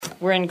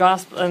We're in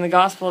the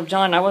Gospel of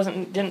John.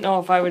 Didn't know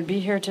if I would be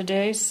here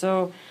today,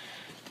 so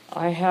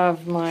I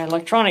have my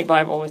electronic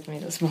Bible with me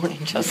this morning,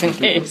 just in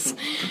case.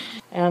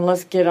 And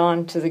let's get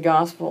on to the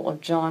Gospel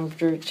of John,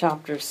 through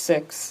chapter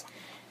 6.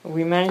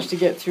 We managed to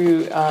get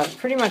through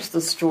pretty much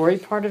the story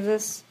part of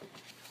this,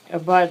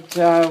 but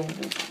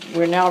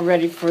we're now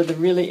ready for the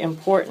really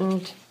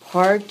important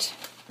part.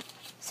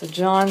 So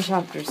John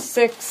chapter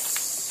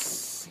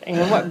 6,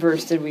 and what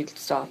verse did we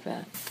stop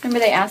at? Remember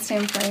they asked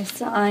him for a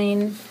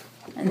sign,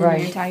 and then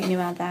we were talking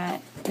about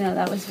that. No,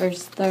 that was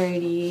verse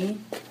 30.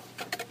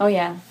 Oh,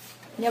 yeah.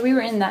 Yeah, we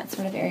were in that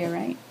sort of area,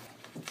 right?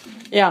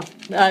 Yeah,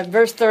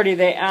 verse 30,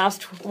 they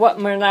asked,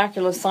 what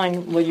miraculous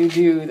sign will you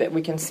do that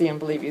we can see and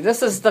believe you?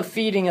 This is the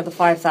feeding of the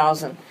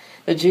 5,000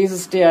 that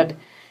Jesus did,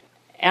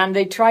 and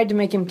they tried to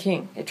make him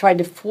king. They tried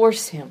to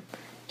force him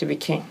to be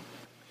king.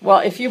 Well,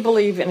 if you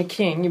believe in a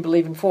king, you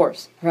believe in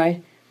force,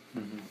 right?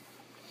 Mm-hmm.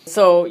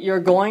 So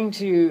you're going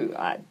to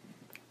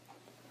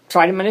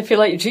try to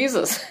manipulate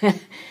Jesus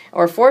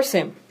or force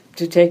him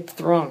to take the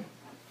throne.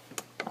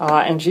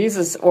 And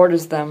Jesus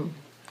orders them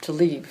to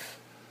leave.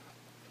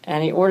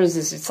 And he orders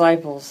his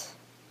disciples.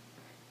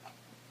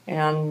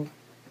 And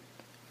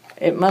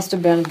it must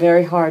have been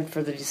very hard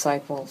for the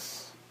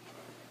disciples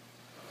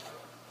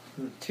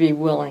to be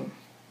willing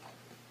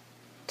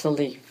to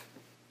leave.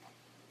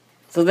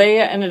 So they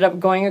ended up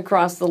going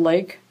across the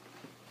lake.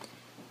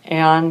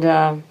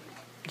 And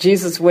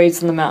Jesus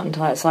waits on the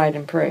mountainside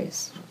and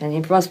prays. And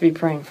he must be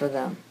praying for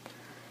them,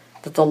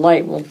 that the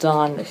light will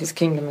dawn, that his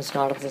kingdom is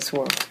not of this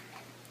world.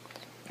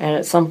 And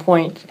at some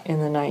point in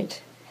the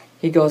night,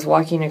 he goes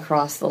walking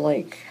across the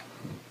lake.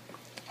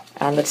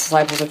 And the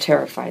disciples are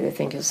terrified. They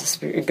think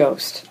it's a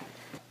ghost.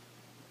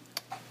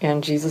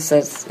 And Jesus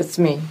says, it's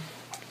me.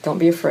 Don't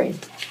be afraid.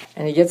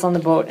 And he gets on the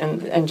boat,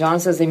 and John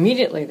says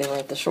immediately they were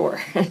at the shore.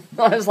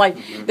 I was like,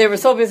 they were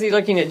so busy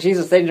looking at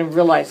Jesus, they didn't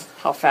realize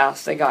how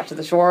fast they got to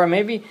the shore, or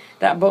maybe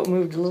that boat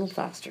moved a little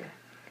faster.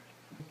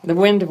 The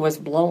wind was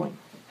blowing,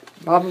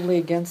 probably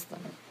against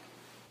them.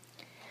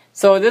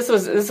 So this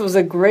was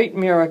a great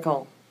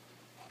miracle.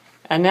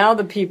 And now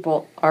the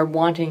people are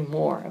wanting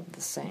more of the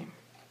same.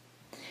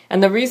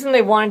 And the reason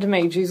they wanted to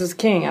make Jesus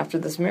king after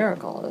this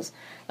miracle is,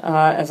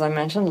 as I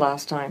mentioned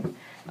last time,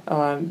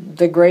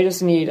 the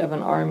greatest need of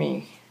an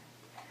army,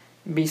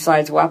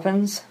 besides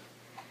weapons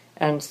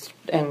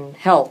and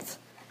health,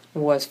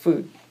 was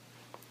food.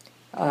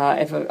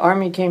 If an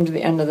army came to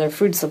the end of their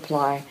food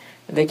supply,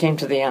 they came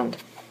to the end,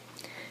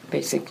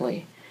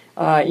 basically.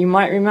 You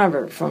might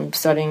remember from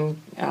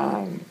studying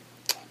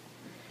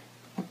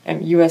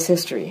U.S.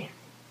 history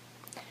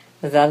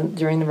that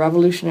during the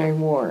Revolutionary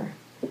War,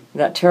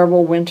 that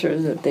terrible winter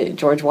that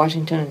George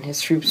Washington and his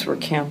troops were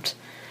camped,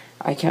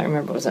 I can't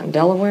remember, was it in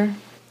Delaware?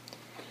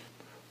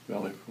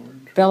 Valley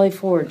Forge. Valley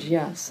Forge,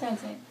 yes.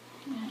 That's it.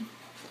 Yeah.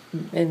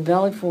 In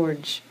Valley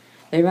Forge,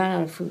 they ran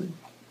out of food.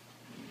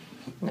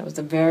 And it was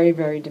a very,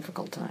 very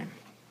difficult time.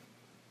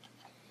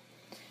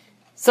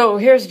 So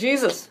here's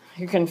Jesus,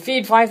 who can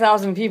feed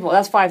 5,000 people.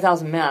 That's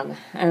 5,000 men.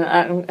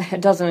 And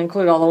it doesn't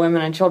include all the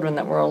women and children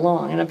that were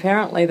along. And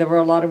apparently there were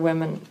a lot of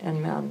women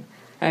and men.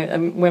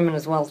 Women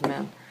as well as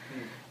men.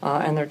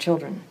 And their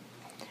children.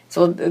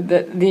 So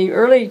the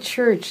early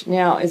church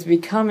now is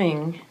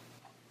becoming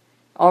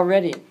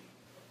already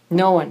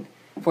known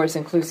for its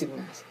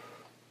inclusiveness.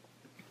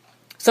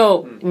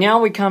 So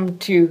now we come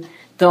to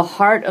the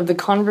heart of the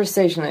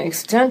conversation, an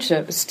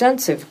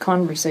extensive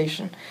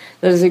conversation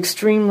that is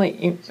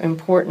extremely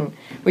important.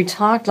 We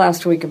talked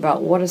last week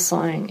about what a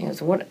sign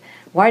is.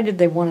 Why did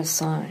they want a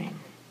sign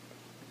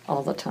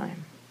all the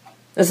time?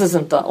 This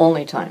isn't the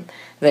only time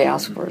they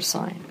ask for a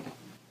sign.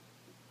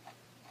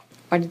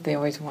 Why did they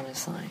always want a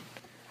sign?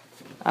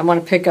 I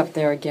want to pick up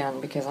there again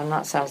because I'm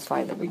not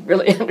satisfied that we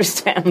really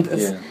understand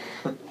this.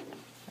 Yeah.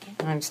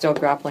 And I'm still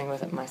grappling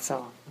with it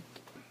myself.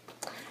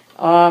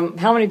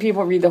 How many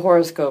people read the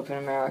horoscope in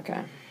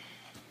America?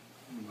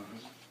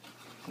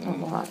 A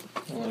lot.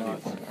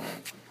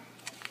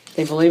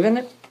 They believe in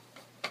it?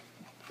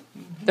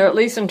 They're at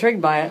least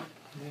intrigued by it.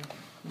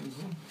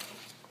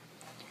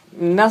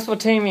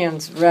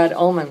 Mesopotamians read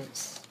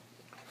omens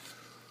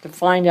to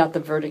find out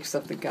the verdicts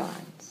of the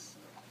gods.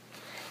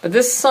 But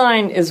this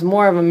sign is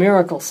more of a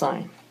miracle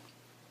sign.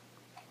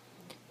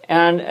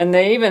 And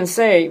they even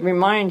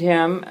remind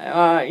him,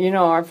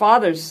 our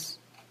fathers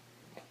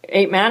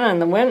ate manna in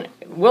the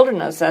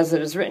wilderness, as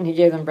it is written, he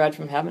gave them bread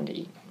from heaven to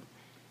eat.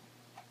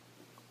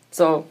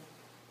 So,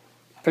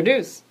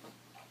 produce.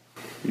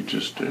 He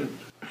just did.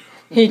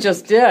 He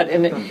just did.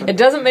 And it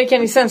doesn't make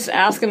any sense to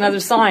ask another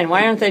sign.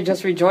 Why aren't they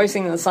just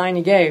rejoicing in the sign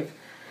he gave?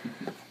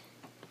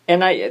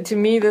 And to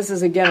me, this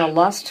is, again, a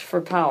lust for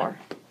power.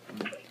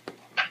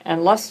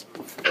 And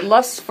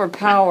lusts for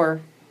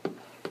power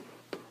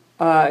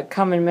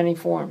come in many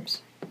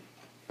forms.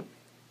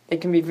 They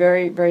can be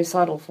very, very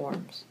subtle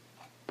forms.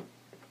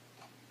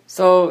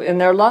 So in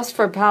their lust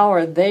for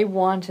power, they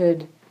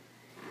wanted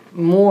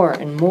more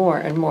and more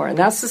and more. And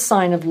that's the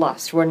sign of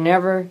lust. We're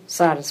never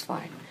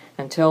satisfied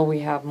until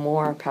we have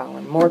more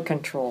power, more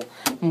control,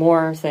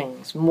 more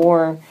things,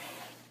 more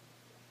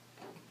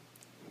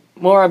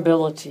more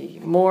ability,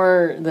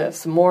 more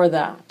this, more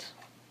that.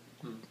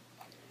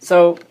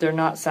 So they're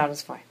not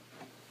satisfied.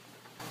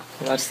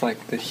 That's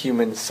like the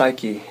human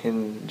psyche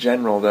in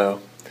general,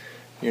 though.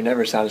 You're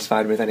never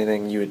satisfied with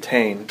anything you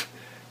attain,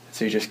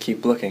 so you just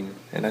keep looking.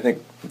 And I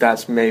think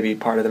that's maybe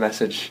part of the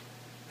message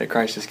that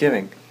Christ is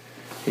giving.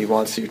 He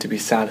wants you to be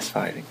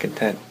satisfied and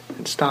content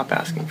and stop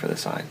asking for the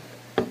sign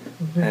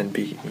and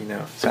be,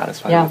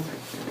 satisfied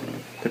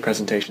with the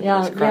presentation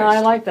of Christ. Yeah,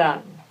 I like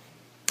that.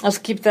 Let's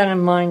keep that in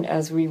mind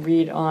as we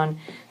read on.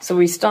 So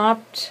we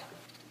stopped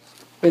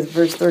with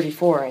verse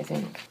 34, I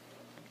think.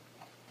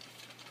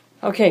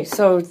 Okay,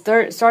 so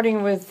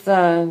starting with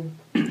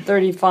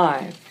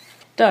 35.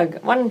 Doug,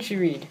 why don't you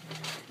read?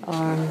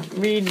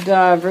 Read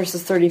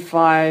verses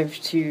 35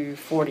 to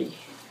 40.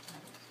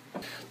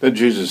 Then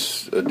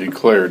Jesus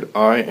declared,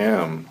 I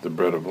am the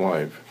bread of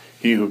life.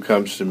 He who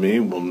comes to me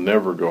will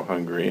never go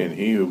hungry, and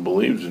he who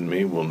believes in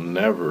me will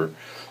never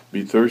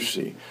be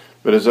thirsty.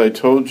 But as I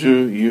told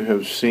you, you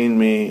have seen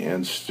me,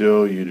 and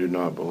still you do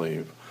not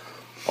believe.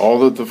 All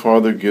that the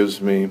Father gives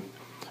me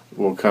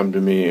will come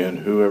to me, and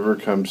whoever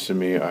comes to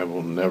me I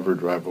will never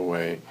drive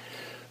away.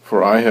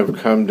 For I have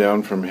come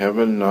down from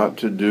heaven not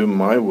to do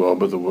my will,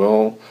 but the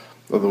will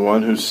of the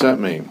one who sent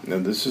me.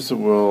 And this is the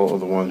will of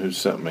the one who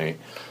sent me,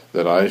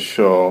 that I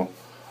shall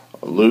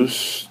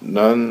lose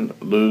none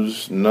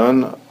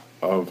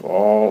of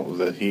all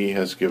that he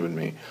has given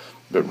me,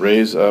 but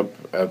raise up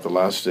at the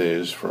last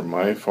days. For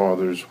my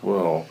Father's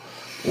will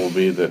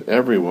be that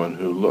everyone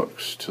who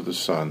looks to the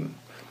Son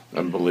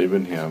and believe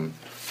in him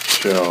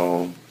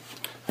shall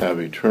have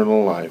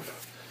eternal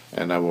life,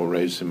 and I will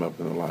raise him up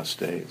in the last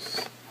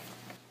days.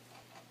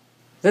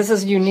 This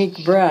is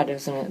unique bread,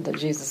 isn't it, that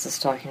Jesus is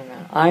talking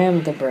about? I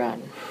am the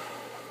bread.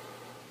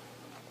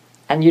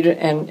 And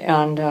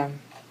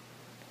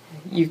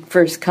you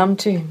first come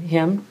to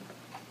him,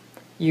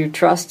 you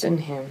trust in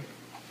him,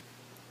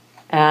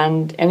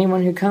 and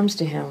anyone who comes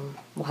to him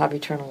will have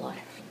eternal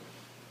life.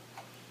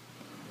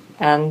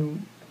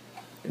 And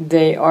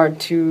they are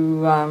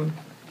to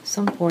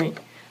some point,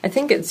 I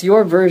think it's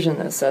your version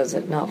that says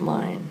it, not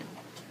mine.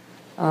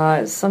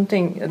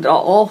 Something,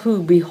 all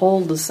who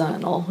behold the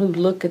Son, all who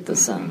look at the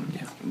Son.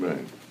 Yeah.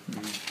 Right.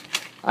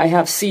 I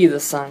have see the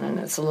Son, and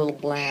it's a little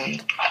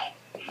bland.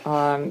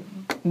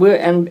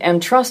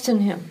 And trust in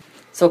him.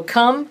 So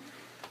come,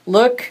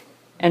 look,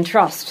 and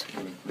trust.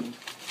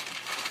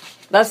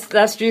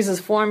 That's Jesus'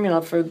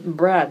 formula for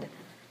bread.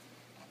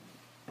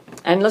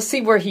 And let's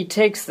see where he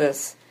takes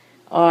this.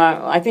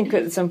 I think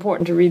it's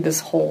important to read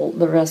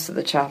the rest of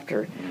the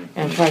chapter,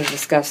 and try to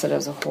discuss it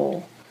as a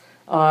whole.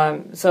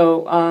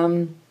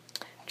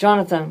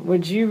 Jonathan,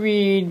 would you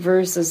read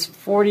verses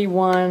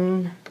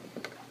 41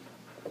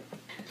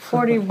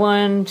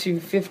 to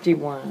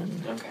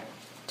 51? Okay.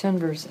 10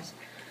 verses.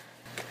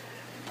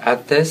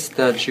 At this,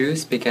 the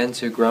Jews began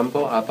to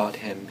grumble about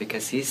him,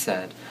 because he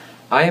said,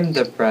 I am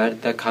the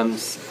bread that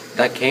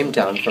came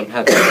down from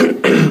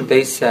heaven.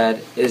 They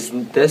said, Is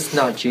this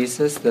not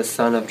Jesus, the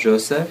son of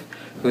Joseph,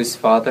 whose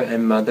father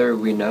and mother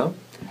we know?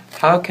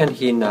 How can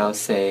he now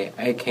say,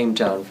 I came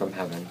down from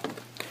heaven?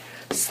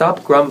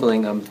 Stop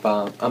grumbling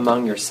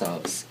among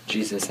yourselves,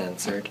 Jesus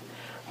answered.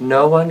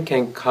 No one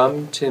can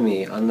come to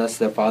me unless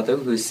the Father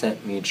who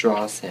sent me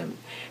draws him,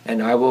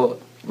 and I will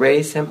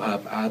raise him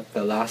up at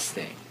the last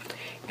day.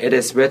 It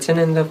is written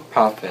in the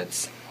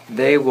prophets,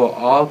 they will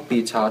all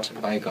be taught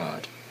by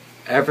God.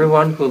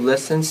 Everyone who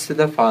listens to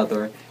the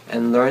Father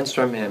and learns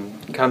from him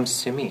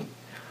comes to me.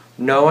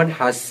 No one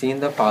has seen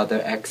the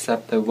Father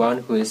except the one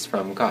who is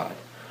from God.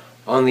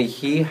 Only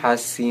he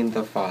has seen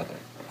the Father.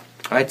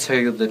 I tell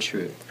you the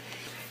truth.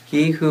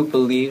 He who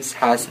believes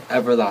has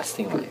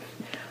everlasting life.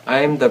 I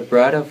am the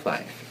bread of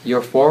life.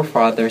 Your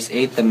forefathers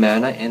ate the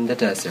manna in the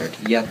desert,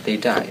 yet they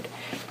died.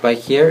 But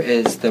here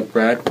is the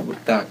bread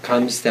that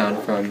comes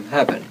down from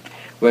heaven,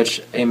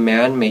 which a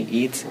man may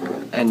eat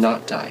and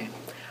not die.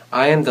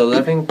 I am the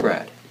living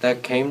bread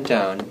that came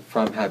down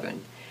from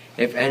heaven.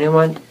 If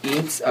anyone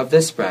eats of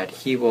this bread,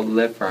 he will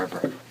live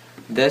forever.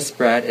 This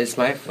bread is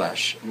my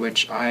flesh,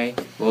 which I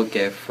will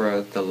give for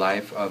the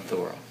life of the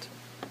world.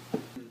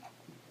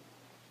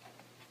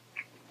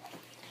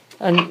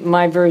 And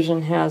my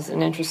version has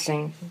an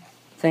interesting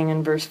thing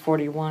in verse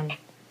 41.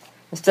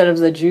 Instead of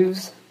the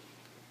Jews,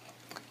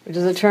 which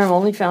is a term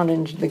only found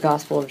in the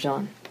Gospel of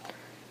John.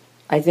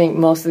 I think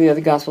most of the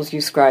other Gospels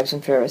use scribes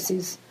and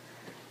Pharisees,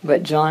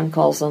 but John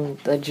calls them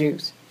the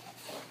Jews.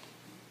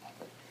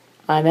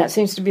 And that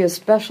seems to be a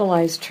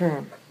specialized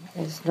term.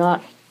 It's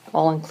not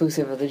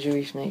all-inclusive of the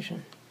Jewish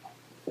nation.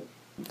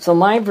 So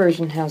my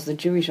version has the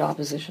Jewish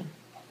opposition.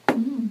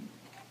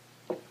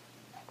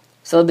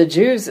 So the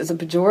Jews is a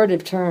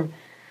pejorative term.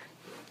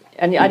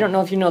 And I don't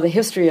know if you know the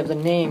history of the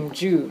name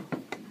Jew,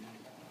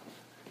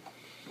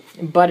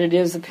 but it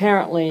is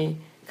apparently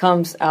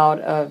comes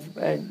out of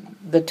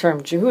the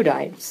term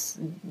Jehudites,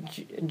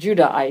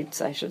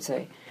 I should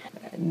say,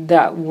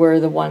 that were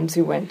the ones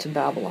who went to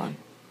Babylon.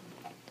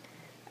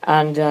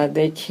 And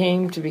they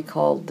came to be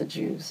called the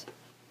Jews.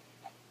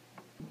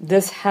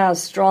 This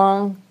has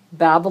strong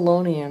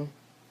Babylonian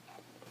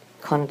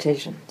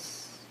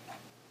connotations.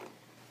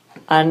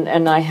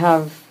 And I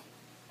have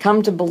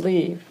come to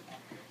believe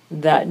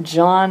that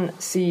John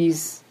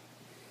sees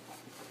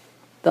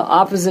the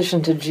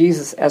opposition to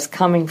Jesus as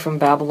coming from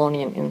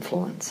Babylonian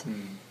influence.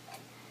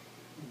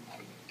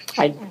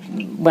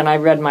 When I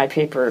read my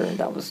paper,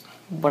 that was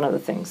one of the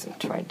things it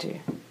tried to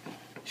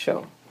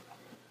show.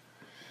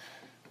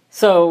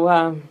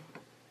 So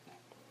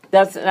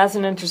that's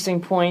an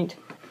interesting point.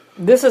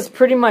 This is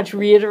pretty much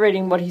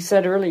reiterating what he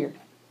said earlier,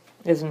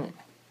 isn't it?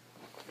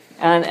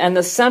 And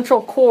the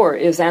central core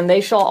is, and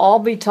they shall all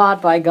be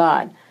taught by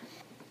God.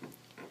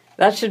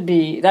 That should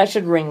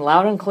ring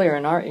loud and clear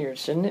in our ears,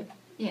 shouldn't it?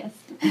 Yes.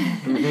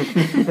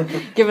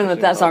 Given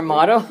that that's our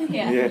motto.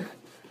 Yeah.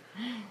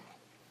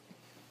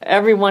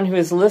 Everyone who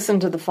has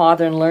listened to the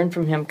Father and learned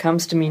from him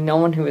comes to me. No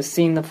one has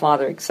seen the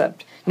Father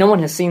except the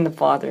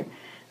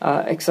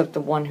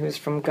one who is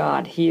from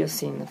God. He has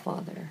seen the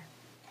Father.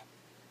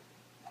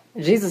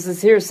 Jesus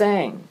is here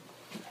saying,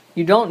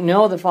 you don't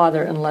know the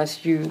Father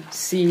unless you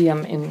see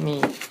him in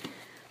me.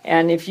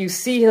 And if you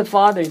see the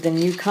Father, then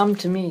you come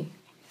to me.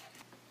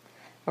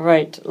 All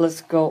right,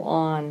 let's go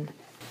on.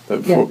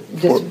 That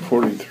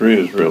 43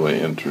 is really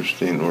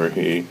interesting, where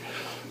he,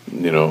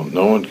 no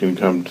one can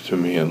come to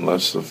me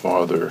unless the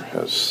Father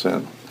has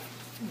sent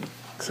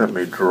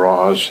me,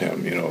 draws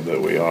him,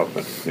 that we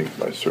often think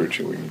by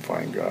searching we can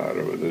find God.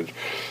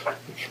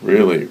 It's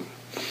really,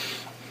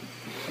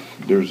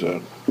 there's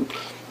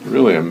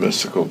really a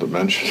mystical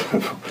dimension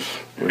of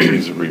where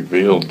he's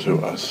revealed to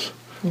us,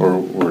 or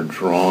we're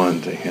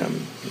drawn to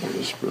him,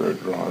 the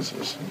Spirit draws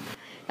us.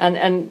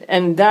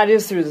 And that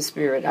is through the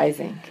Spirit, I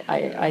think.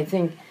 I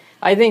think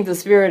the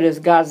Spirit is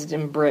God's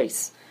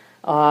embrace.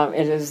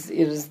 It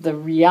is the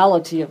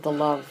reality of the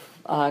love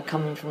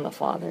coming from the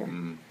Father.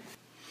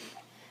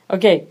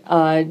 Okay,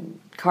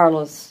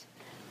 Carlos,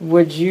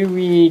 would you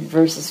read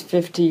verses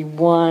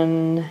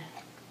 51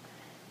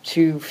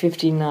 to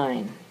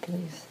 59,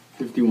 please?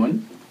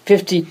 51?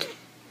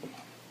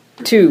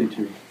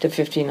 52 to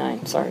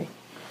 59, sorry.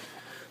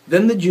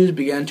 Then the Jews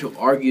began to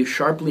argue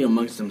sharply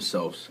amongst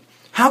themselves.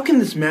 How can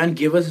this man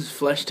give us his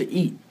flesh to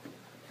eat?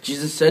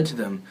 Jesus said to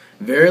them,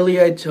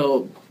 Verily I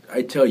tell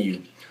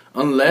you,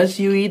 unless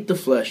you eat the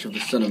flesh of the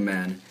Son of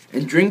Man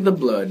and drink the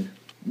blood,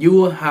 you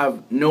will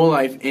have no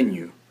life in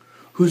you.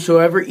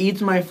 Whosoever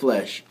eats my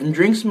flesh and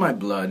drinks my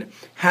blood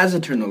has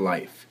eternal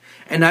life,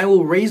 and I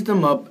will raise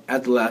them up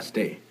at the last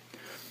day.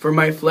 For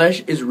my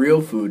flesh is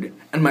real food,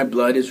 and my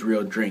blood is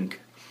real drink.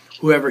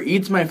 Whoever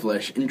eats my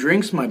flesh and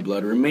drinks my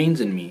blood remains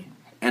in me,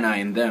 and I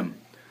in them.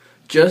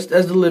 Just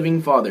as the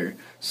living Father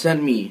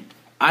sent me,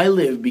 I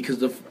live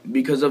because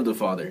of the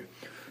Father.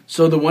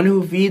 So the one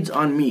who feeds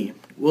on me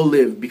will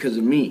live because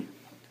of me.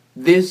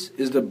 This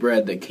is the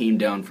bread that came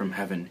down from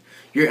heaven.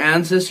 Your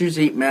ancestors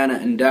ate manna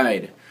and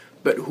died,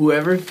 but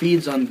whoever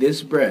feeds on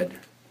this bread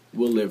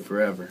will live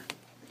forever.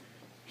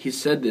 He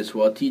said this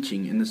while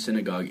teaching in the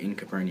synagogue in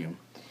Capernaum.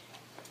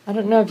 I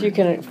don't know if you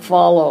can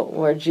follow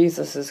where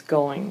Jesus is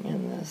going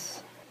in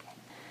this.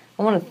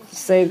 I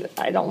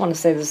don't want to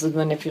say this is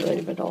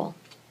manipulative at all,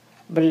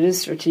 but it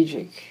is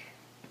strategic.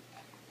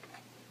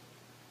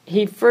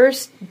 He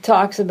first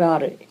talks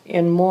about it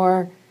in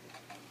more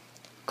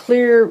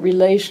clear,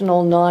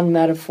 relational,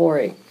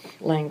 non-metaphoric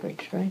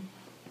language, right?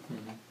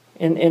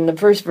 Mm-hmm. In the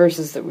first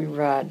verses that we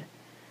read,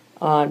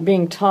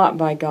 being taught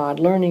by God,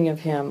 learning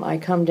of him, I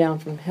come down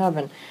from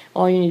heaven.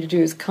 All you need to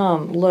do is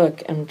come,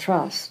 look, and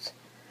trust.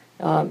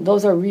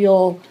 Those are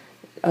real,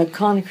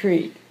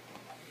 concrete,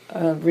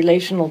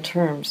 relational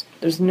terms.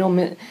 There's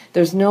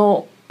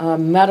no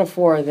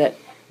metaphor that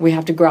we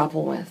have to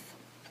grapple with,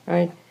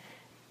 right?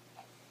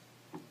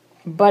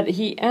 But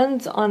he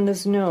ends on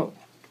this note.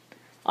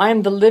 I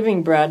am the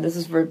living bread. This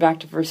is back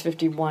to verse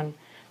 51.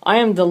 I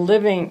am the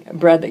living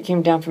bread that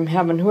came down from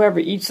heaven. Whoever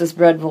eats this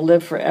bread will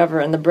live forever,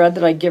 and the bread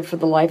that I give for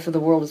the life of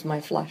the world is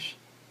my flesh.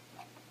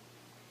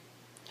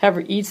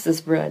 Whoever eats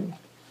this bread,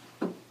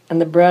 and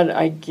the bread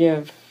I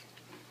give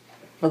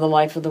for the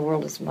life of the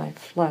world is my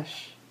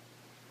flesh.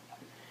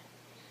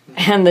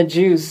 And the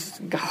Jews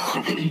go,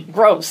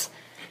 gross.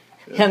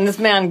 Can this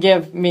man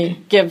give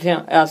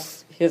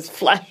us his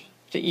flesh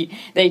to eat?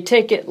 They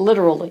take it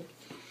literally.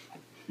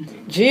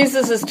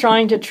 Jesus is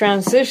trying to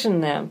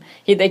transition them.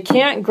 They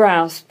can't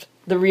grasp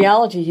the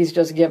reality he's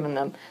just given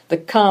them. The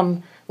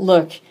come,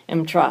 look,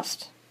 and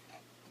trust.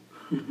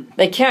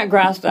 They can't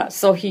grasp that.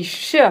 So he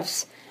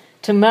shifts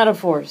to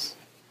metaphors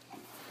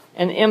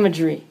and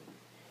imagery.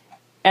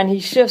 And he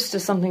shifts to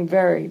something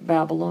very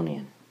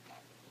Babylonian.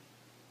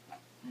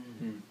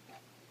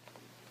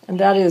 And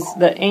that is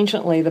that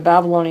anciently the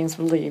Babylonians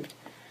believed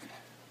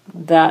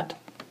that,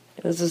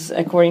 this is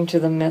according to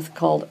the myth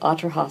called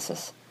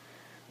Atrahasis,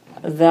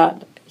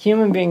 that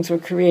human beings were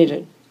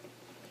created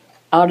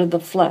out of the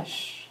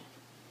flesh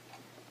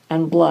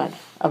and blood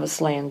of a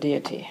slain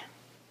deity.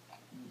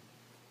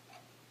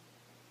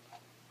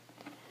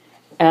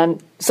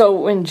 And so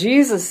when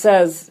Jesus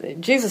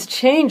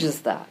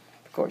changes that,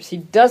 of course, he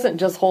doesn't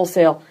just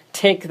wholesale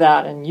take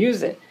that and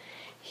use it.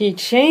 He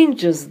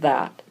changes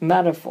that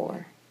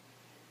metaphor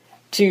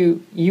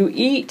to you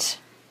eat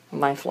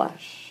my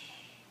flesh.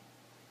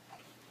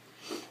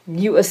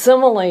 You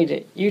assimilate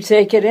it. You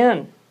take it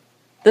in.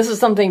 This is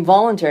something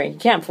voluntary. You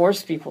can't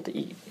force people to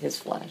eat his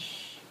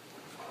flesh.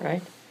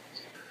 Right?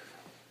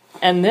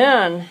 And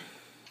then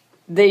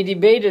they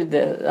debated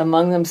this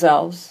among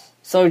themselves.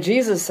 So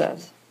Jesus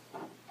says,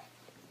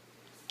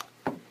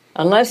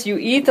 unless you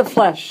eat the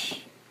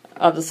flesh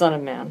of the Son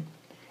of Man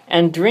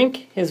and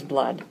drink his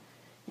blood,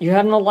 you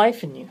have no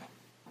life in you.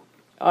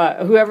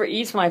 Whoever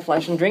eats my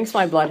flesh and drinks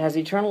my blood has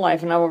eternal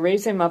life, and I will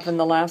raise him up in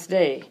the last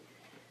day.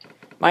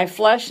 My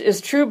flesh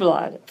is true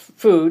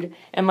food,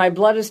 and my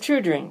blood is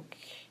true drink.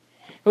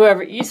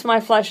 Whoever eats my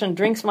flesh and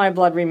drinks my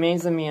blood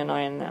remains in me, and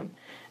I in them.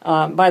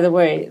 By the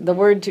way, the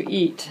word to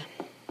eat,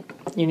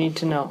 you need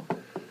to know,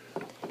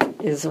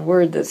 is a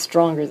word that's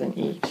stronger than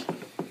eat.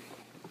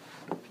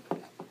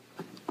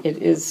 It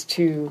is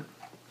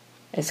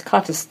it's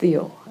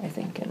katastheo, I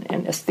think,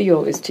 and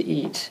astheo is to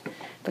eat,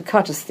 but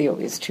katastheo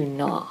is to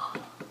gnaw.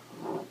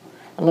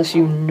 Unless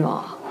you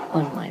gnaw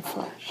on my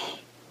flesh.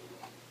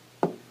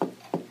 I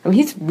mean,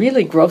 he's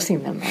really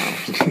grossing them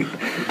out.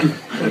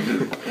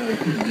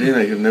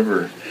 Gina, you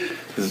never.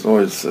 This is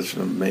always such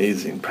an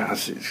amazing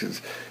passage.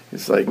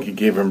 It's like he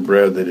gave them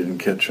bread they didn't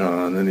catch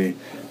on, and he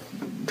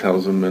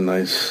tells them in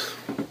nice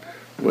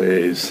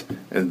ways,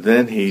 and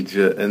then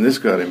and this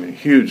got him in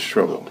huge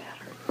trouble.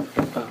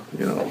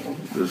 You know,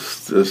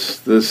 this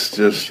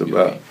just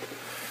about,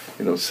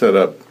 set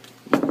up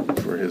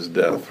for his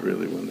death,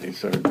 really, when he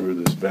started drew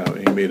this vow.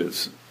 He made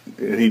it,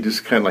 and he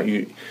just kind of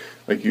you're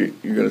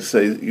going to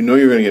say, you're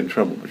going to get in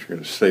trouble, but you're going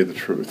to say the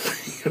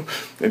truth.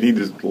 And he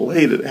just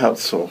laid it out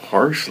so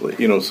harshly,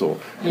 so,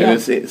 yeah.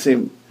 And it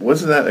seemed,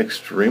 wasn't that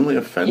extremely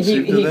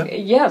offensive to them?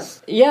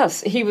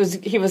 Yes, he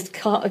was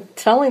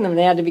telling them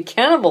they had to be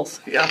cannibals.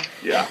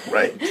 Yeah,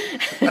 right.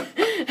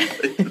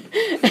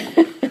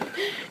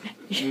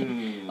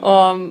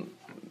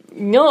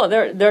 No,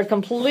 they're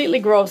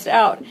completely grossed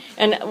out.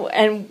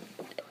 And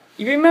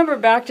you remember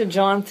back to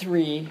John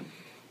 3,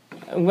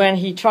 when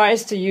he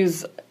tries to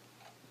use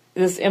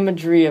this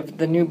imagery of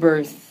the new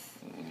birth,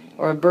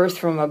 or a birth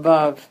from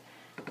above,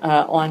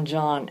 on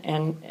John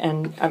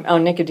and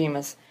on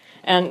Nicodemus.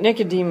 And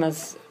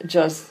Nicodemus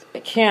just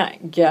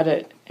can't get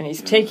it, and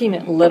he's taking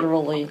it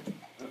literally.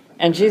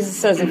 And Jesus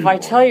says, if I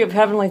tell you of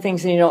heavenly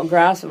things and you don't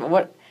grasp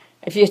it,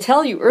 if you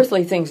tell you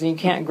earthly things and you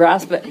can't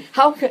grasp it,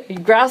 how can you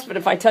grasp it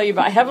if I tell you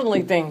about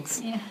heavenly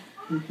things? Yeah.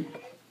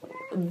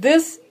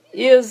 This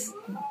is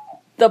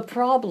the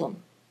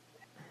problem.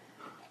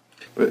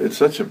 But it's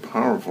such a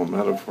powerful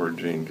metaphor,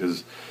 Gene,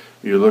 because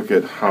you look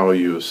at how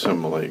you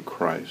assimilate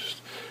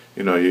Christ.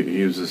 He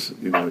uses,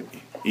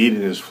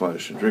 eating his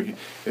flesh and drinking.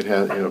 It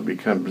has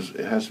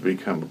to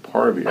become a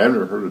part of you. I've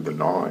never heard of the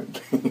gnawing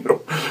thing,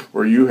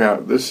 where you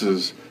have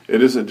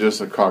it isn't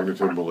just a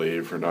cognitive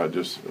belief, or not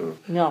just.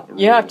 No,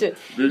 you have to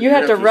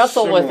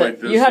wrestle with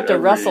it. You have to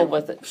wrestle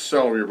with it.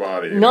 Cell of your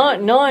body.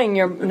 Gnawing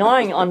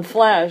on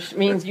flesh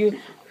means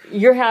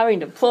you're having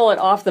to pull it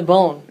off the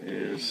bone.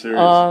 Yeah,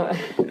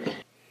 seriously.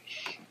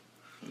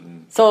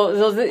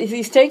 So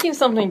he's taking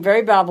something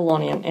very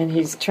Babylonian and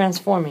he's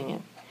transforming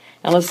it.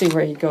 And let's see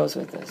where he goes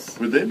with this.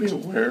 Would they be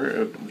aware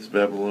of this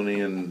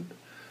Babylonian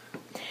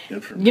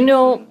information?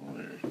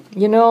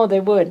 They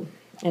would.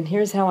 And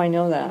here's how I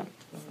know that.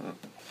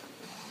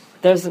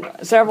 There's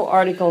several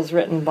articles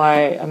written by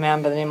a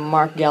man by the name of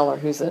Mark Geller,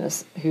 who's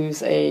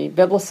a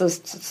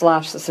biblicist /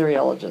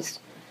 Assyriologist.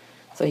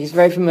 So he's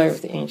very familiar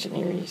with the ancient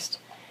Near East.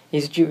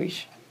 He's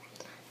Jewish.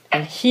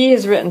 And he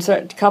has written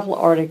a couple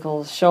of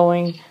articles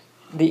showing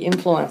the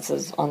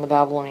influences on the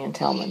Babylonian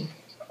Talmud.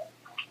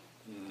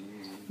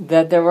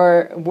 That there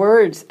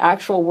were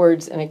actual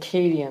words in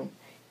Akkadian,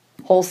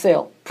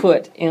 wholesale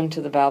put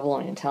into the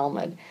Babylonian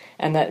Talmud,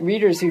 and that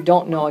readers who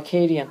don't know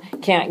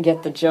Akkadian can't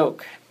get the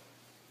joke.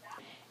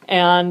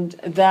 And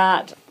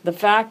that the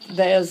fact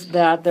is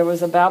that there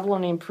was a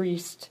Babylonian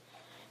priest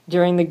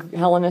during the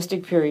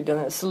Hellenistic period,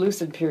 during the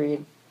Seleucid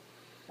period,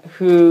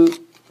 who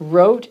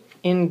wrote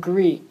in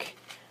Greek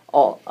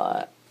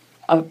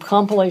a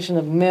compilation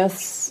of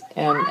myths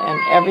and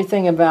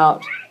everything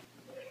about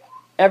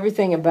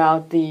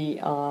the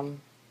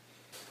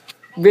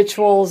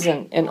rituals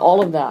and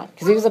all of that,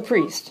 because he was a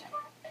priest.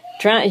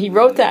 He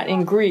wrote that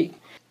in Greek.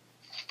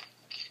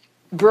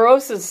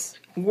 Beros's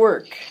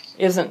work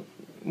isn't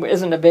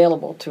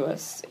available to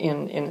us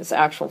in its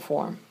actual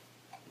form,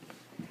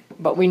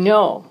 but we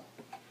know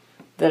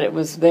that it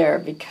was there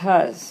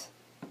because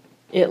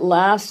it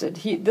lasted.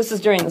 This is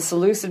during the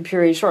Seleucid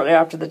period, shortly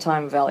after the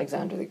time of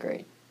Alexander the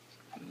Great.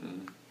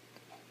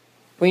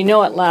 We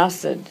know it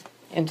lasted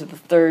into the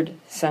 3rd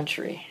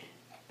century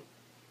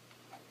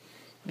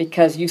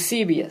because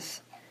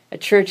Eusebius, a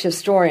church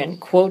historian,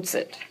 quotes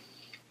it.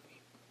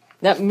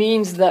 That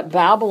means that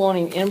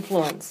Babylonian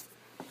influence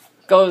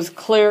goes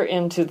clear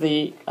into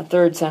the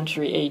 3rd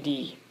century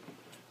AD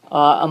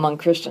among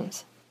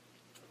Christians,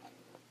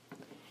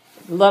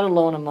 let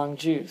alone among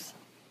Jews.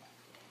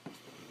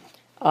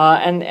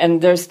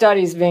 And there's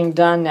studies being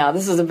done now.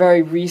 This is a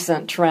very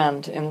recent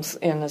trend in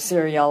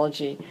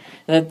Assyriology,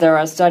 that there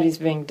are studies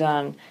being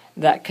done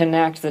that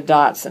connect the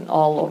dots and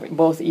all over,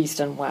 both east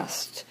and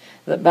west.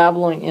 The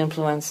Babylonian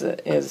influence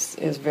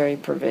is very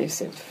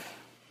pervasive.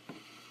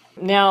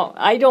 Now,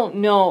 I don't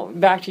know,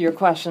 back to your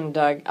question,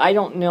 Doug, I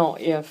don't know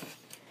if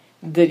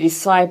the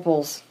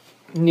disciples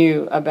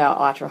knew about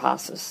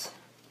Atrahasis,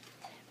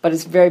 but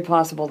it's very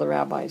possible the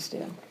rabbis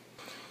did,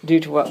 due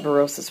to what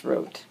Berosus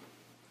wrote.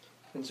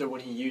 And so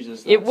when he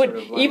uses that It would,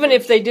 sort of even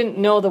if they didn't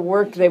know the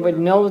work, they would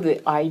know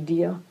the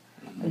idea.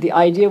 The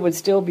idea would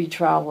still be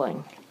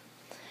traveling.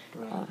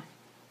 Right.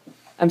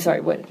 I'm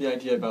sorry, what? The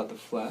idea about the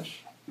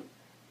flesh.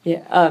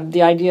 Yeah,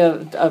 the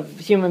idea of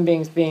human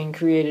beings being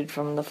created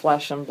from the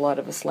flesh and blood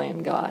of a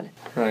slain God.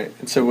 Right.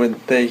 And so when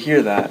they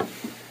hear that,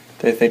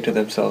 they think to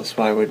themselves,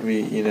 why would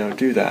we,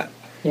 do that?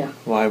 Yeah.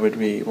 Why would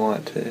we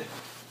want to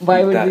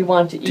Why eat would that we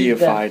want to eat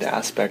deified that?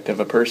 aspect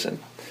of a person?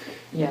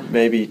 Yeah.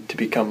 Maybe to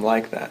become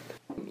like that.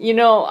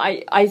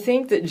 I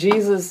think that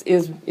Jesus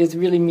is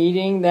really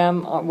meeting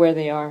them where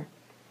they are.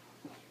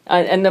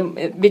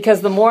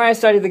 Because the more I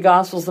study the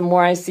Gospels, the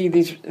more I see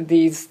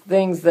these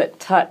things that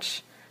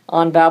touch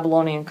on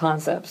Babylonian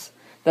concepts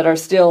that are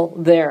still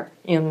there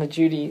in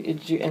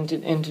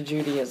into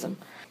Judaism.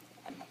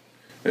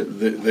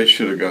 They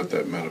should have got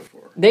that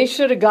metaphor. They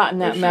should have gotten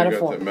that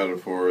metaphor. Got that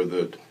metaphor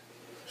that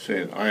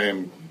saying, "I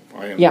am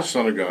Yeah. the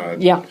Son of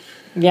God." Yeah,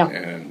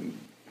 yeah.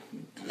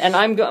 And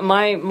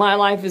my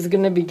life is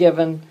going to be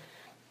given,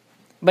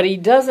 but he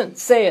doesn't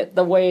say it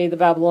the way the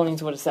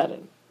Babylonians would have said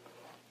it.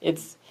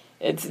 It's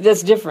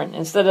just different.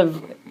 Instead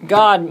of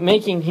God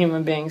making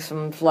human beings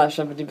from the flesh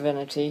of a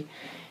divinity,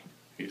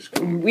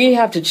 we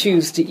have to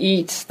choose to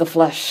eat the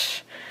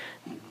flesh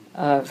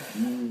of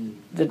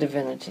the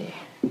divinity.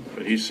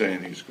 But he's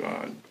saying he's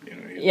God.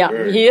 He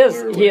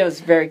is. He is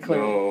very clear.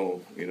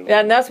 No,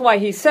 and that's why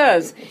he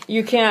says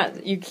you cannot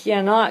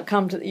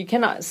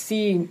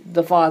see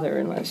the Father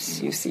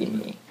unless you see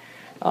me.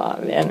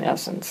 In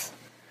essence.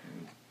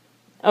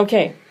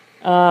 Okay,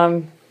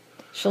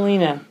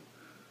 Shalina,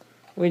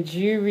 would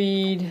you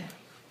read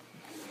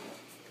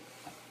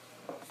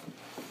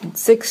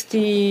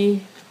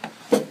 60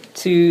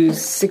 to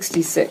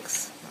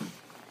 66?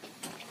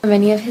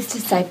 Many of his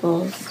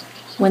disciples,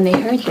 when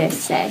they heard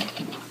this, said,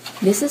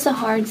 "This is a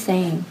hard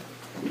saying.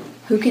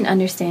 Who can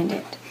understand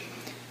it?"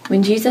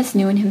 When Jesus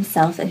knew in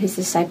himself that his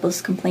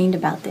disciples complained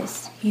about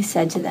this, he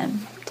said to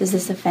them, "Does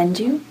this offend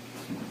you?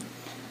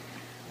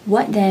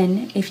 What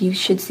then if you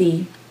should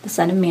see the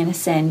Son of Man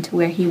ascend to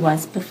where he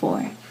was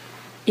before?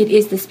 It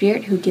is the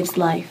Spirit who gives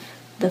life.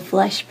 The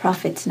flesh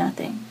profits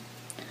nothing.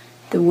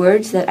 The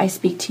words that I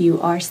speak to you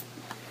are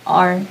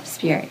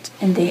spirit,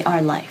 and they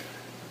are life.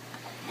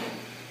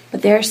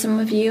 But there are some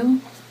of you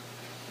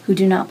who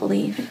do not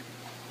believe."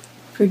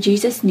 For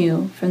Jesus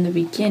knew from the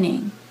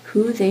beginning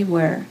who they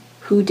were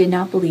who did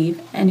not believe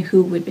and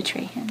who would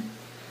betray him.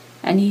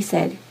 And he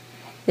said,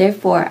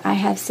 "Therefore I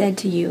have said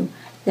to you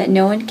that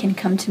no one can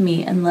come to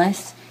me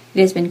unless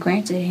it has been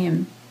granted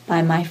him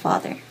by my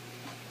Father."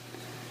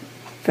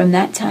 From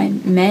that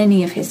time,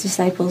 many of his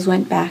disciples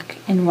went back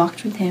and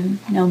walked with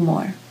him no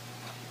more.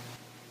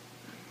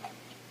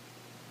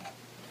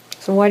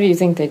 So why do you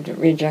think they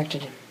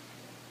rejected him?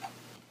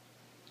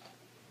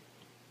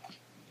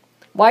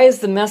 Why is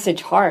the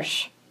message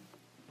harsh?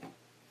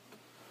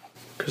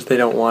 Because they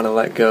don't want to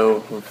let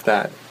go of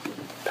that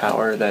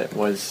power that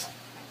was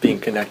being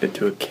connected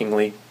to a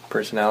kingly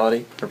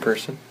personality or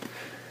person.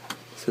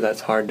 So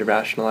that's hard to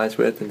rationalize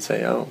with and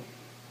say, oh,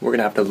 we're going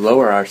to have to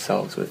lower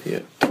ourselves with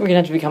you. We're going to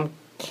have to become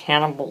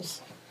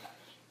cannibals.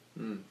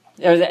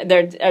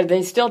 Are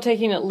they still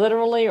taking it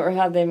literally, or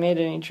have they made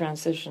any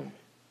transition,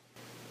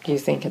 do you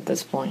think, at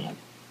this point?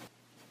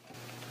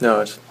 No,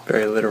 it's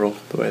very literal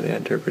the way they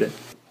interpret it.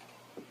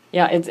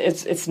 Yeah,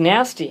 it's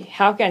nasty.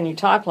 How can you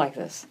talk like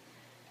this?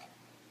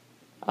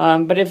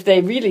 But if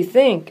they really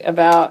think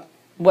about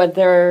what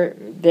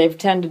they've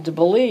tended to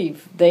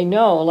believe, they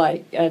know,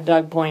 like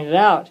Doug pointed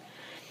out,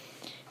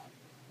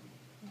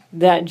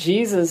 that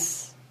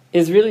Jesus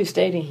is really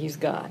stating he's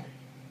God.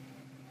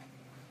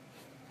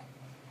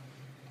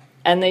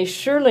 And they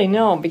surely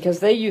know, because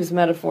they use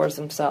metaphors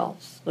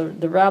themselves.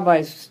 The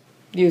rabbis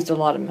used a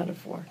lot of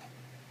metaphor.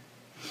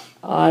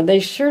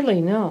 They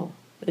surely know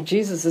that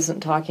Jesus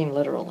isn't talking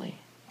literally.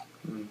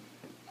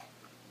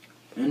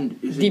 And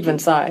deep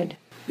inside.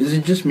 Is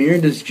it just me,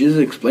 or does Jesus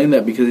explain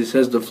that because he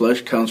says the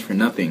flesh counts for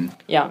nothing?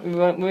 Yeah,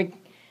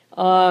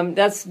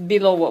 that's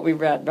below what we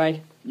read,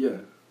 right? Yeah.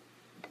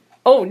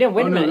 Oh, no,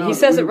 wait a minute. He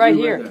says it right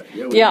here.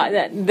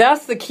 That.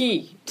 That's the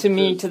key to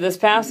me to this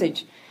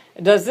passage.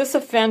 Does this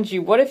offend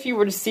you? What if you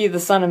were to see the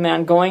Son of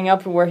Man going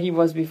up to where he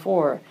was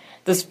before?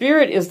 The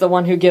Spirit is the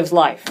one who gives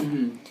life.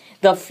 Mm-hmm.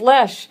 The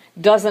flesh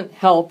doesn't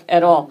help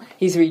at all.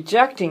 He's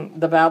rejecting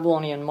the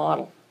Babylonian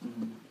model.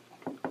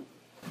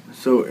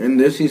 So in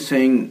this he's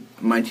saying,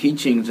 my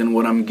teachings and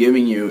what I'm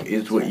giving you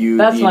is what you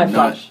That's need, my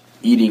not flesh.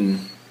 Eating,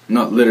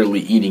 not literally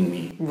eating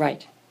me.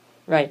 Right.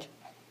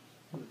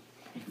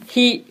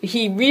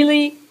 He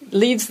really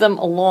leads them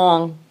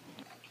along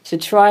to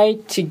try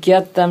to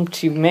get them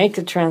to make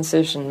a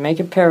transition, make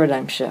a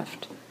paradigm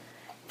shift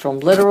from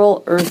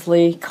literal,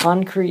 earthly,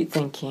 concrete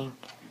thinking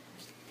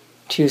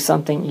to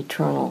something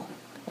eternal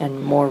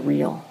and more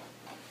real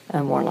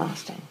and more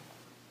lasting.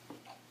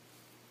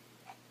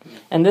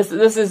 And this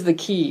is the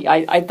key.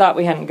 I thought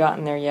we hadn't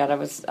gotten there yet. I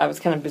was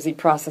kind of busy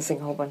processing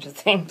a whole bunch of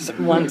things at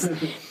once.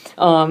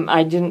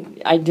 I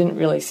didn't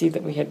really see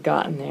that we had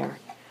gotten there,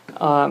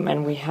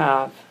 and we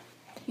have.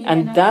 Yeah,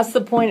 And that's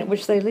the point at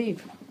which they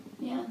leave.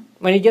 Yeah.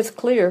 When it gets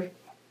clear.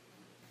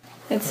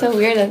 It's so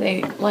weird that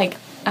they, like,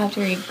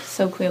 after he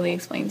so clearly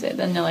explains it,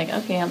 then they're like,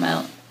 okay, I'm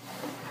out.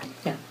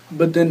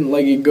 But then,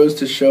 like, it goes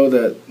to show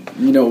that,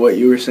 you know, what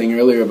you were saying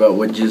earlier about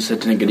what Jesus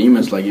said to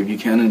Nicodemus, like, if you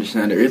can't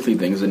understand earthly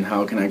things, then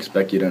how can I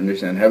expect you to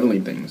understand heavenly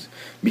things?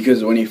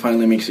 Because when he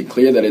finally makes it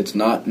clear that it's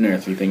not an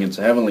earthly thing, it's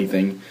a heavenly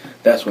thing,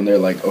 that's when they're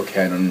like,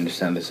 okay, I don't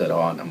understand this at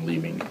all, and I'm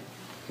leaving.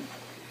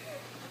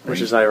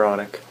 Which is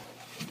ironic.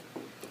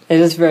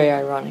 It is very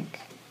ironic.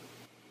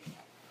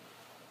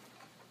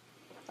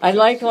 I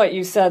like what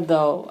you said,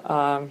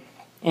 though,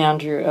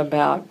 Andrew,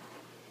 about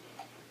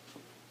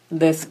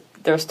this.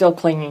 They're still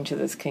clinging to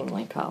this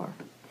kingly power.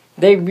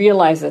 They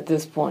realize at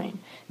this point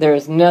there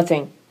is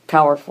nothing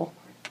powerful,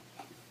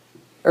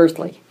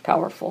 earthly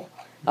powerful,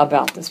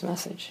 about this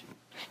message.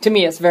 To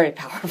me, it's very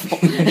powerful.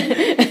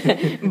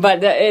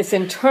 But it's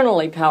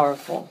internally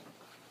powerful.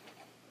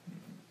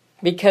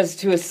 Because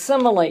to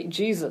assimilate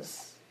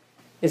Jesus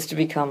is to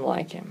become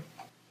like him.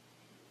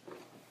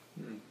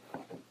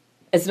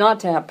 It's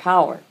not to have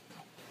power.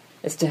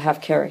 It's to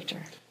have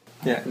character.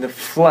 Yeah, and the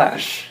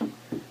flesh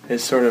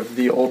is sort of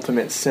the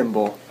ultimate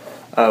symbol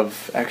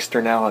of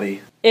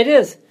externality. It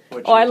is.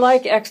 Which I is-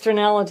 like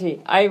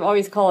externality. I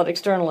always call it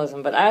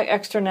externalism, but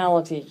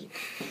externality,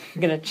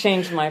 I'm going to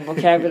change my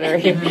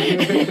vocabulary.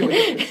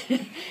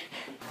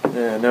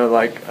 Yeah, no,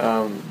 like,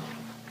 I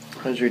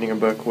was reading a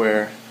book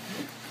where,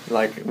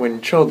 like,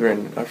 when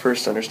children are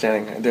first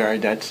understanding their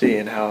identity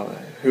and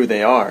who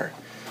they are,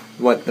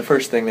 what the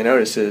first thing they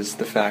notice is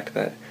the fact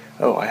that,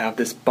 oh, I have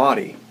this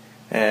body,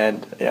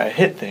 and I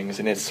hit things,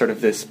 and it's sort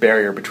of this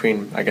barrier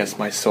between, I guess,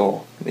 my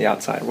soul and the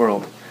outside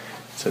world.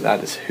 So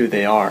that is who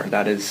they are.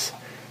 That is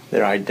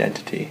their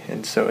identity.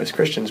 And so as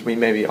Christians, we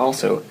maybe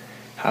also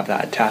have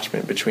that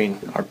attachment between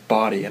our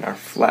body and our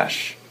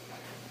flesh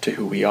to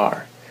who we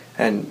are.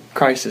 And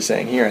Christ is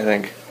saying here, I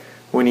think,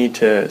 we need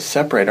to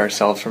separate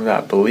ourselves from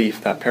that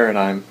belief, that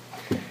paradigm,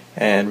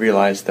 and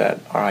realize that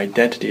our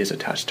identity is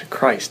attached to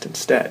Christ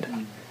instead,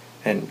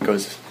 and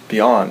goes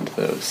beyond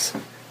those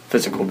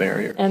physical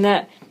barriers. And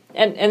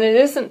it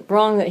isn't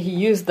wrong that he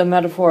used the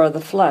metaphor of the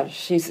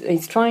flesh.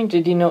 He's trying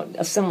to denote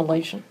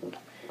assimilation.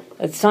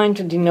 It's trying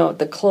to denote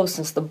the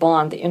closeness, the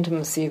bond, the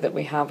intimacy that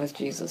we have with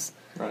Jesus.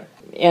 Right.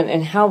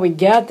 And how we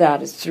get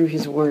that is through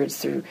his words,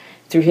 through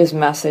his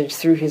message,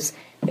 through his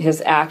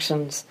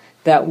actions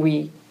that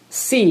we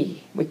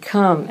see, we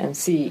come and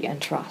see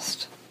and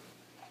trust.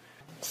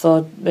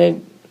 So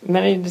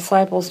many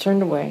disciples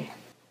turned away.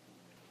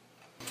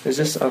 Is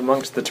this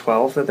amongst the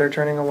 12 that they're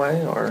turning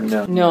away, or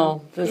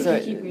No, there's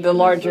the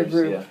larger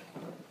group.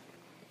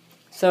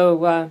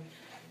 So,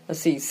 let's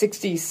see,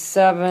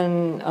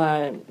 67,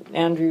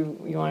 Andrew,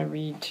 you want to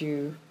read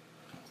to...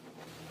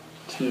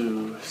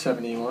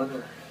 71?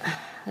 Or?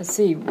 Let's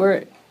see,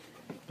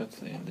 That's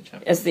the end of the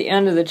chapter. it's the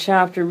end of the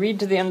chapter. Read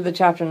to the end of the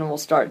chapter and we'll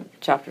start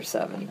chapter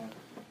 7.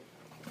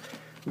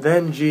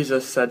 Then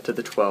Jesus said to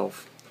the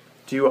 12,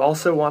 "Do you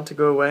also want to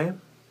go away?"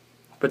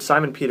 But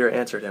Simon Peter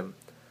answered him,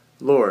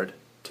 "Lord,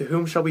 to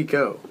whom shall we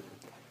go?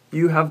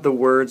 You have the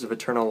words of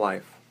eternal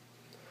life.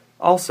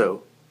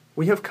 Also,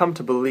 we have come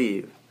to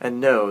believe and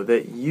know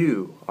that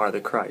you are the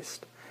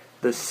Christ,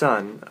 the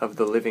Son of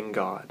the living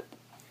God."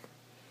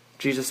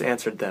 Jesus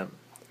answered them,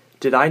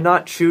 "Did I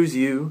not choose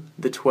you,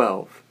 the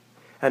 12,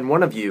 and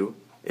one of you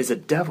is a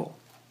devil?"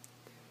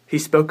 He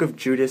spoke of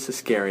Judas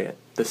Iscariot,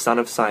 the son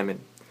of Simon,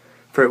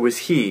 for it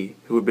was he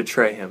who would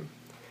betray him,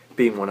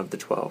 being one of the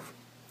 12.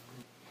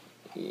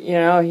 You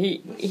know, he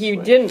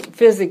didn't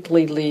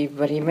physically leave,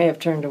 but he may have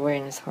turned away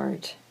in his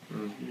heart.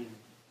 Mm-hmm.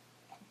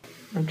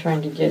 I'm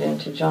trying to get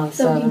into John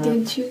So 7. he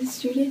did choose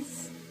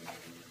Judas?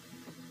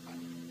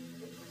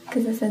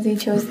 Because it says he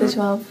chose the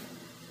 12.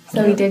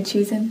 So he did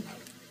choose him?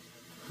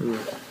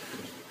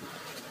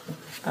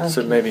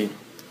 So maybe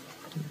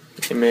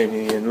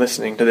in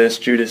listening to this,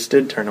 Judas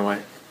did turn away.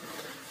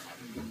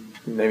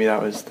 Maybe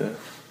that was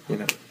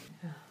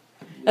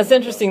That's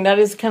interesting. That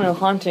is kind of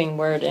haunting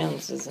where it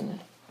ends, isn't it?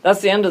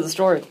 That's the end of the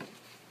story.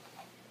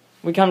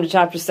 We come to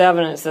chapter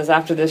 7, and it says,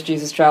 after this,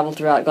 Jesus traveled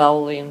throughout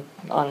Galilee and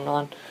on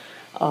and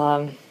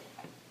on.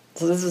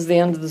 So this is the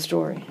end of the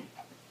story.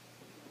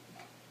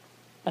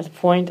 At the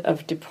point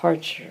of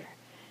departure.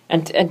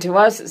 And to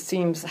us, it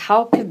seems,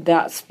 how could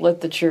that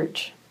split the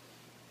church?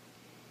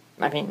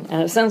 I mean,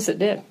 in a sense, it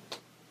did.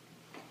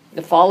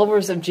 The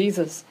followers of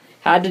Jesus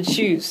had to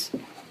choose.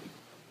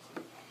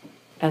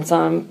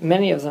 And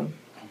many of them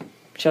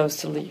chose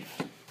to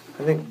leave.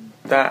 I think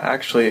that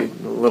actually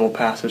little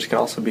passage can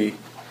also be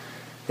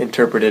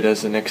interpreted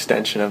as an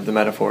extension of the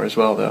metaphor as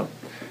well, though,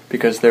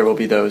 because there will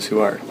be those who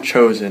are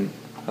chosen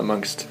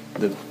amongst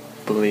the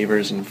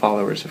believers and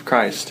followers of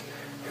Christ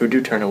who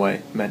do turn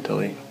away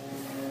mentally,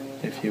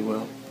 if you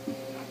will.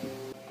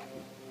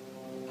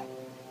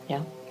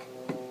 Yeah?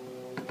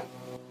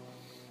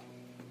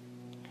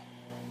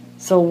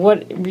 So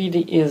what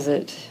really is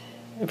it,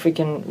 if we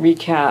can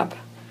recap,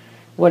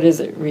 what is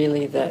it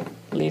really that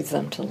leads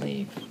them to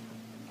leave?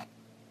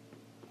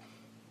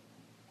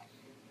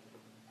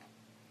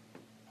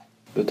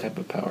 The type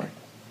of power.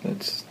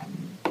 That's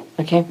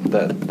Okay?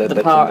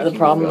 The power, the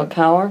problem of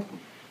power.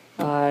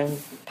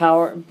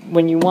 Power.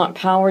 When you want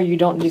power, you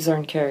don't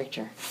discern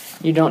character.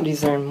 You don't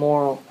discern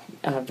moral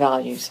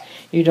values.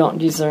 You don't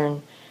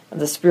discern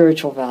the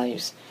spiritual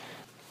values.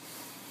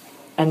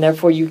 And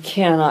therefore you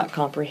cannot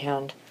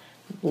comprehend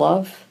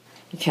love.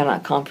 You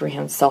cannot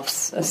comprehend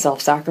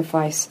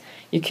self-sacrifice.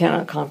 You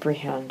cannot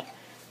comprehend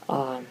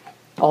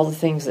all the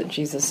things that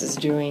Jesus is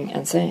doing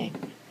and saying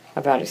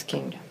about his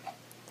kingdom.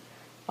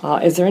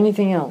 Is there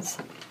anything else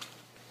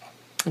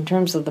in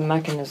terms of the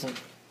mechanism?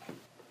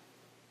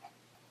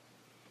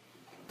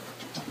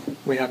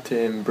 We have to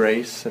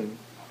embrace and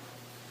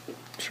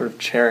sort of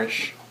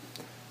cherish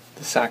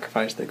the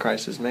sacrifice that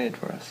Christ has made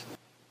for us.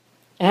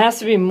 It has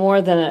to be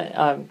more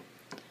than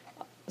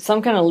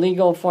some kind of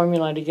legal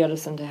formula to get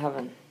us into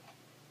heaven,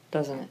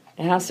 doesn't it?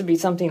 It has to be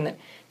something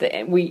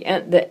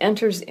that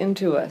enters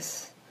into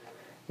us,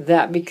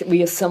 that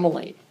we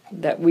assimilate,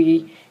 that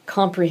we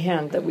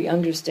comprehend, that we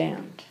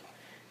understand,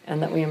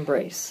 and that we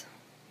embrace.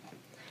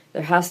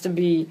 It has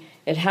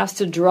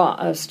to draw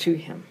us to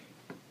him.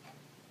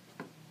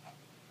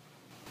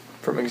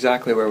 From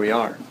exactly where we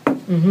are,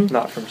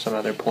 not from some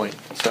other point.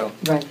 So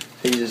right.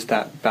 He uses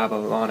that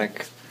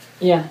Babylonic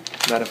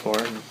metaphor.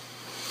 And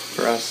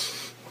for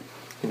us,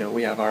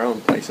 we have our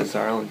own places,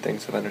 our own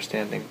things of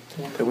understanding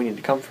that we need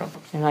to come from.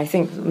 And I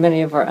think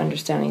many of our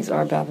understandings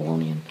are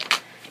Babylonian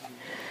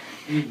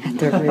at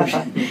their root.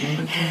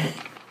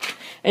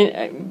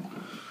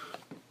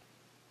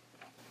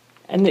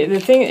 And the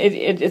thing,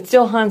 it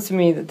still haunts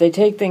me that they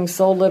take things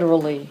so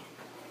literally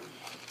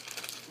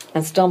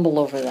and stumble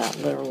over that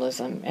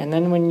literalism. And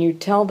then when you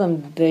tell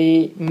them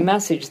the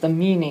message, the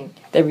meaning,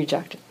 they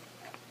reject it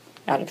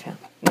out of him.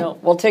 No,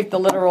 we'll take the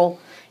literal.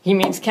 He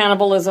means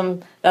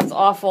cannibalism. That's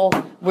awful.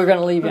 We're going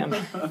to leave him.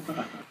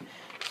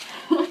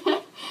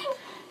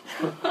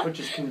 Which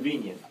is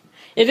convenient.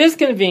 It is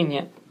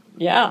convenient,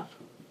 yeah.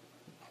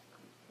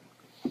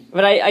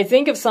 But I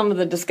think of some of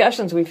the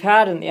discussions we've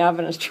had in the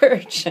Adventist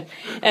Church,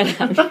 and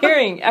I'm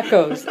hearing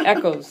echoes.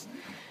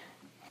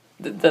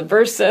 The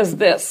verse says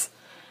this,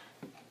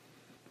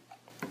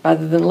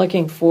 rather than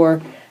looking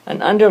for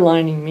an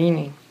underlining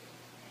meaning,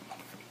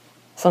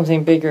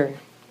 something bigger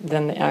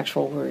than the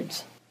actual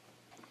words.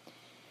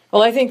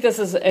 Well, I think this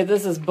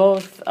is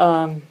both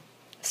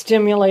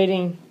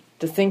stimulating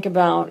to think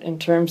about in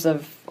terms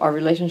of our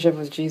relationship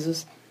with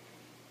Jesus.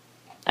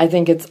 I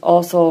think it's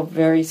also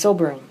very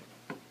sobering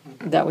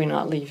that we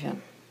not leave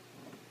him.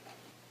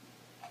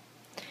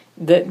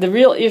 The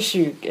real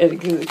issue,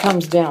 it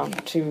comes down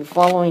to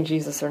following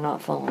Jesus or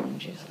not following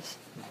Jesus.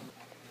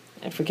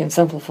 If we can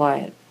simplify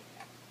it.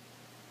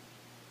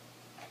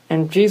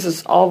 And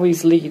Jesus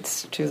always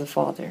leads to the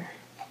Father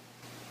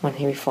when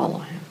we follow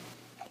him.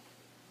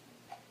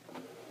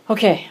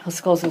 Okay,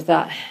 let's close with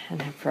that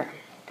and have prayer.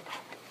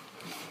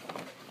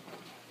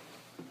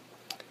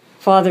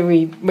 Father,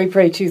 we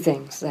pray two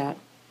things: that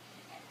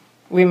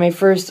we may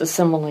first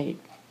assimilate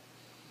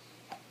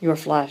your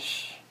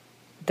flesh,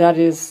 that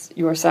is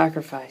your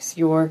sacrifice,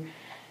 your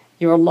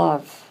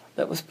love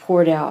that was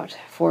poured out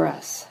for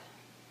us,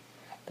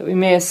 that we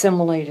may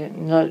assimilate it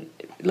and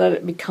let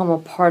it become a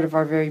part of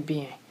our very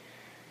being.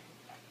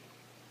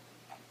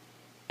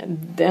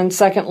 And then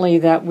secondly,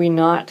 that we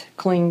not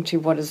cling to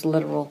what is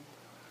literal,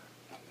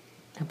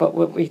 but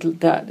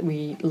that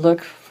we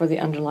look for the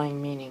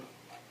underlying meaning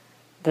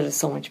that is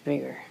so much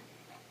bigger.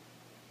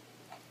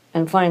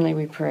 And finally,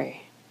 we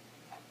pray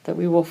that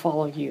we will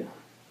follow you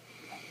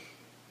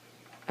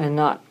and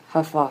not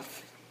huff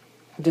off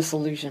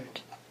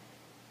disillusioned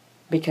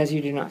because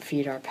you do not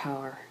feed our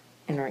power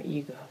and our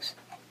egos.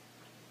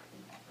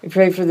 We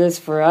pray for this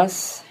for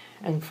us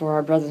and for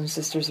our brothers and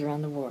sisters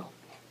around the world.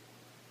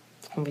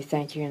 And we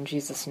thank you in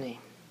Jesus' name.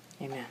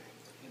 Amen.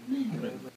 Amen.